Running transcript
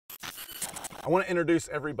I want to introduce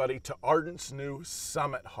everybody to Ardent's new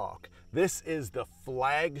Summit Hawk. This is the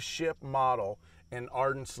flagship model in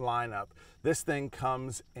Ardent's lineup. This thing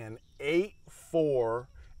comes in 8.4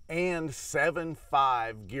 and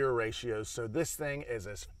 7.5 gear ratios, so this thing is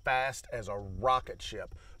as fast as a rocket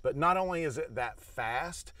ship. But not only is it that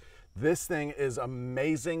fast, this thing is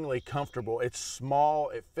amazingly comfortable. It's small,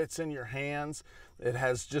 it fits in your hands, it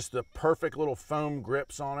has just the perfect little foam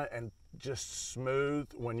grips on it, and just smooth.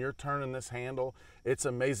 When you're turning this handle, it's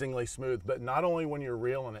amazingly smooth. But not only when you're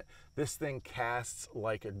reeling it, this thing casts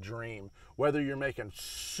like a dream. Whether you're making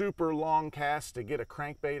super long casts to get a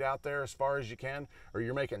crankbait out there as far as you can, or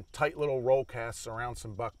you're making tight little roll casts around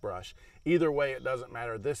some buckbrush, either way it doesn't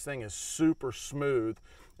matter. This thing is super smooth,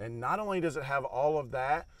 and not only does it have all of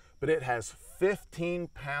that, but it has 15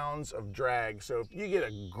 pounds of drag. So if you get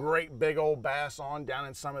a great big old bass on down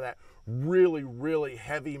in some of that really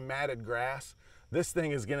heavy matted grass, this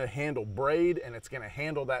thing is gonna handle braid, and it's gonna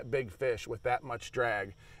handle that big fish with that much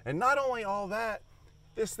drag. And not only all that,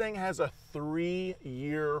 this thing has a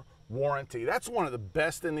 3-year warranty. That's one of the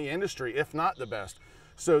best in the industry, if not the best.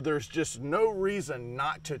 So there's just no reason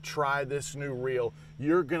not to try this new reel.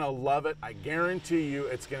 You're gonna love it. I guarantee you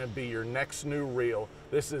it's gonna be your next new reel.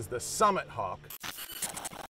 This is the Summit Hawk.